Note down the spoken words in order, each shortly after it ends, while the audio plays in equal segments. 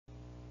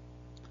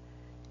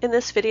In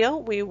this video,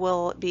 we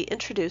will be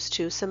introduced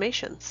to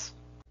summations.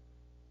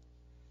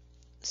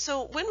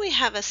 So when we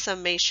have a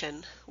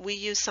summation, we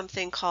use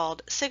something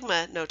called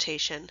sigma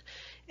notation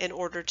in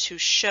order to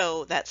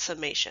show that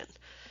summation.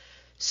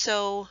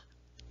 So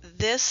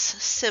this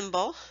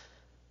symbol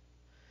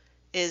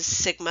is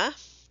sigma,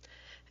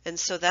 and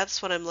so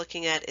that's what I'm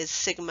looking at is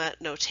sigma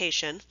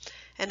notation.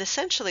 And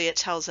essentially it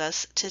tells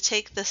us to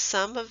take the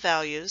sum of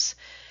values,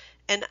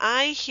 and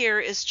I here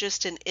is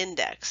just an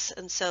index,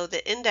 and so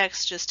the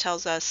index just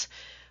tells us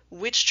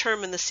which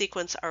term in the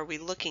sequence are we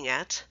looking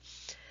at.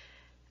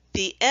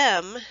 The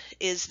m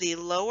is the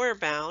lower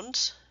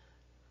bound,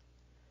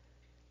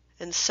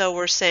 and so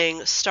we're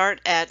saying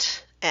start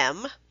at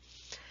m,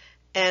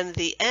 and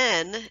the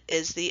n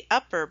is the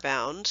upper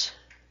bound,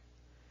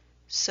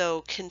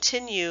 so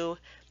continue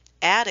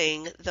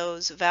adding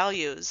those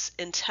values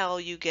until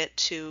you get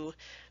to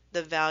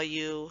the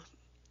value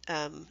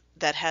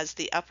that has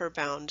the upper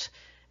bound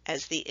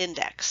as the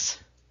index.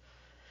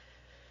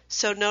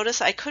 So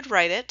notice I could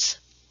write it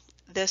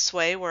this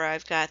way where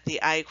I've got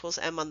the I equals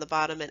m on the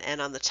bottom and n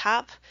on the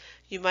top.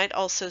 You might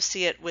also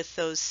see it with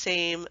those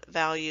same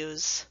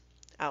values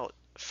out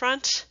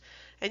front.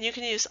 And you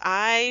can use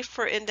I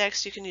for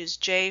index, you can use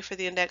J for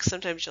the index,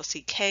 sometimes you'll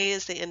see K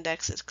as the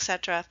index,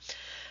 etc.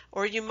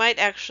 Or you might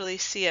actually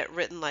see it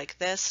written like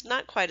this,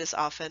 not quite as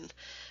often,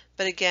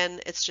 but again,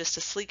 it's just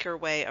a sleeker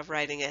way of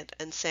writing it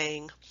and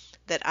saying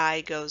that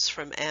I goes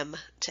from m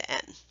to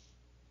n.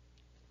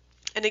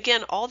 And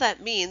again, all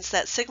that means,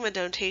 that sigma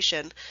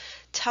notation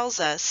tells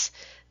us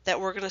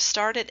that we're going to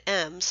start at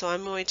m, so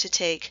I'm going to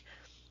take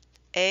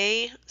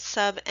a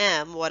sub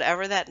m,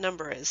 whatever that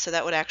number is, so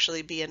that would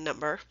actually be a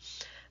number.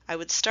 I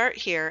would start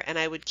here and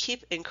I would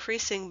keep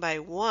increasing by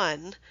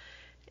 1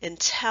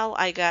 until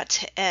I got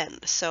to n.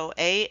 So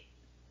a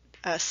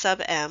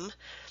sub m,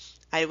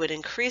 I would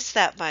increase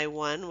that by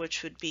 1,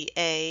 which would be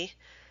a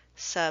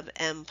sub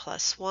m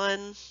plus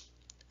 1.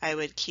 I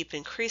would keep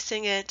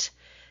increasing it,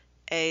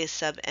 a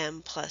sub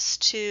m plus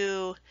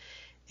 2,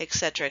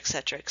 etc.,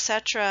 etc.,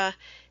 etc.,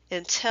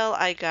 until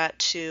I got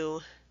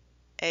to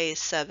a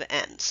sub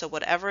n. So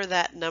whatever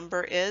that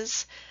number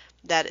is,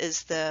 that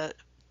is the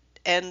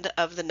end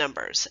of the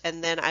numbers.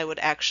 And then I would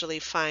actually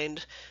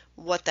find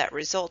what that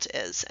result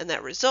is. And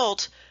that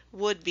result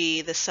would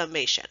be the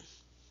summation.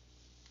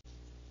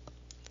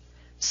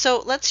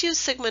 So let's use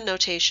sigma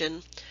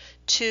notation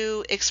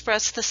to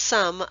express the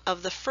sum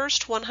of the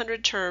first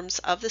 100 terms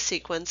of the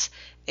sequence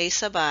a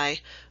sub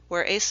I,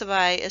 where a sub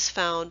I is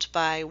found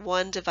by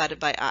 1 divided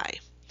by I.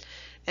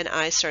 And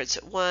I starts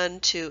at 1,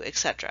 2,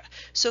 etc.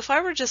 So if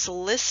I were just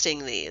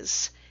listing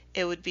these,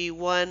 it would be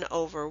 1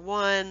 over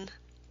 1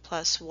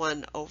 plus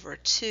 1 over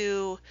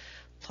 2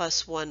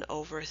 plus 1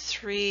 over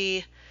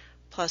 3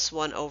 plus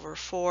 1 over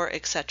 4,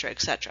 etc.,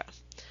 etc.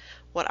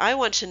 What I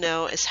want to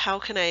know is how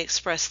can I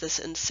express this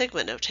in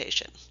sigma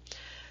notation?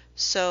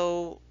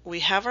 So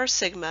we have our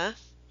sigma,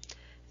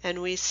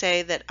 and we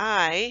say that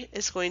I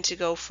is going to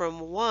go from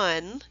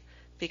 1,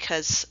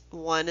 because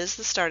 1 is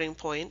the starting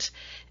point,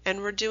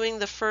 and we're doing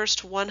the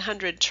first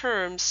 100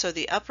 terms, so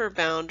the upper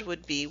bound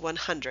would be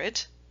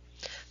 100,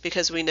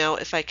 because we know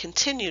if I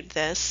continued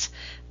this,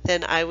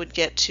 then I would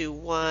get to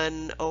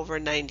 1 over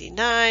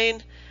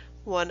 99,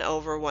 1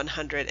 over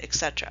 100,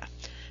 etc.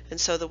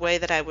 And so the way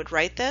that I would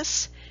write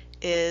this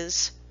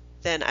is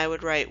then I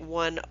would write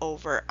 1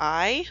 over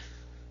I,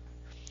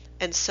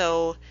 and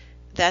so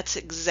that's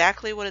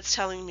exactly what it's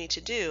telling me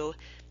to do,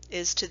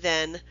 is to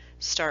then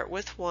start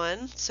with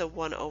 1, so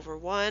 1 over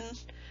 1,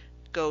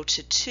 go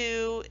to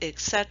 2,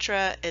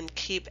 etc., and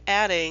keep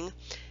adding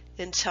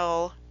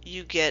until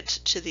you get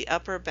to the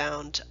upper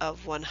bound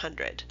of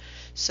 100.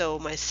 So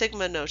my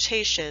sigma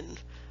notation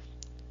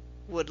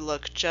would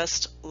look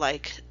just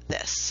like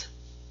this.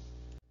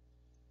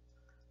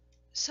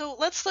 So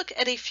let's look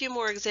at a few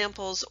more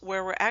examples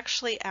where we're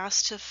actually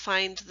asked to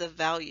find the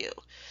value.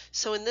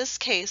 So in this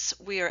case,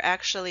 we are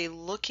actually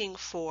looking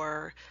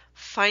for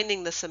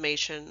finding the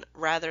summation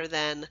rather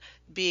than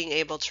being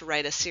able to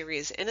write a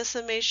series in a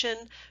summation.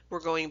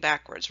 We're going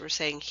backwards. We're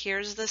saying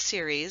here's the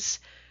series,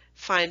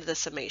 find the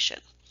summation.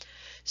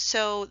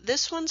 So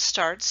this one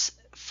starts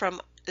from,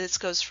 this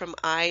goes from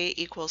I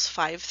equals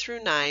 5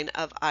 through 9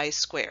 of I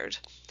squared.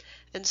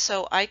 And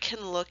so I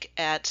can look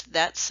at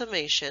that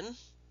summation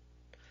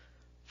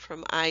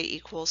from I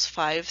equals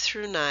 5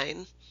 through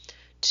 9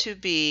 to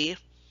be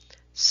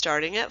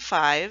starting at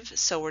 5,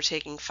 so we're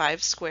taking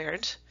 5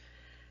 squared,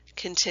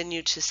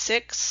 continue to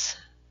 6,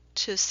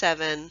 to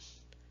 7,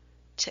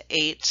 to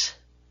 8,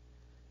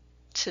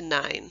 to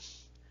 9.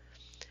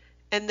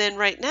 And then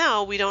right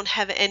now we don't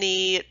have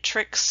any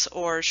tricks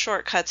or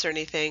shortcuts or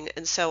anything,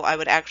 and so I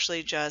would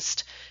actually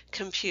just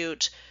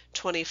compute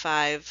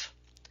 25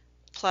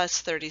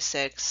 plus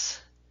 36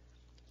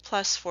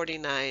 plus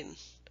 49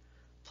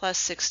 plus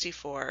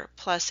 64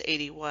 plus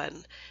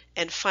 81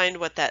 and find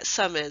what that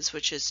sum is,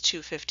 which is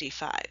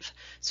 255.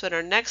 So in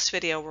our next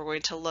video we're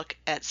going to look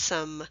at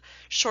some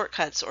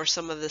shortcuts or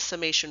some of the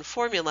summation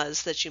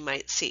formulas that you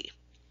might see.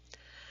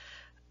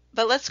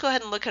 But let's go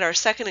ahead and look at our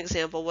second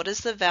example. What is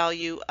the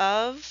value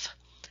of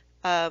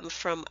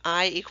from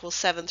I equals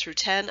 7 through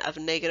 10 of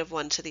negative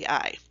 1 to the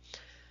I.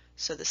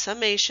 So the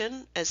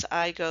summation as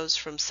I goes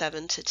from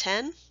 7 to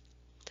 10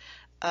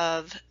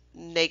 of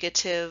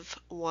negative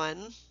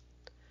 1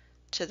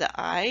 to the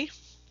I,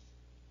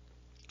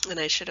 and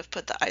I should have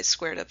put the I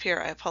squared up here.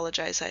 I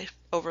apologize, I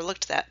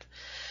overlooked that.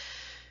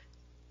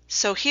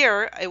 So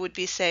here I would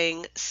be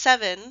saying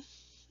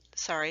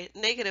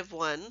negative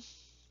 1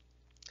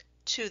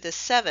 to the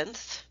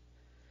 7th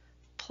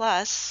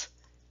plus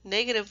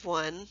negative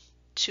 1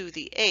 to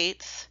the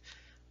 8th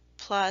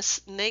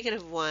plus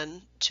negative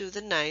 1 to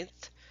the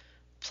 9th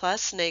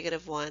plus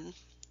negative 1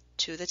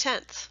 to the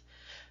 10th.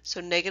 So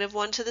negative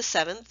 1 to the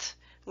 7th,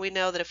 we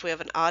know that if we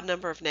have an odd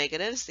number of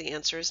negatives, the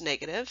answer is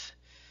negative.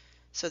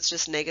 So it's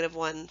just negative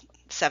 1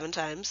 7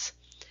 times.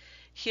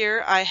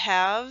 Here I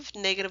have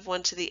negative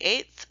 1 to the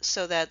 8th,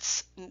 so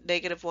that's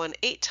negative 1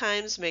 8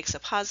 times makes a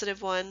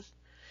positive 1.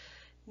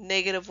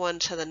 Negative 1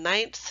 to the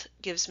 9th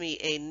gives me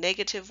a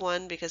negative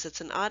 1 because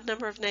it's an odd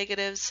number of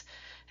negatives.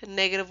 And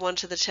negative 1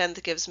 to the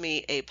 10th gives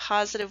me a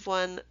positive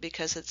 1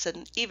 because it's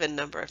an even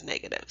number of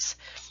negatives.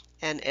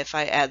 And if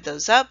I add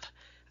those up,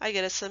 I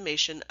get a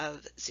summation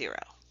of 0.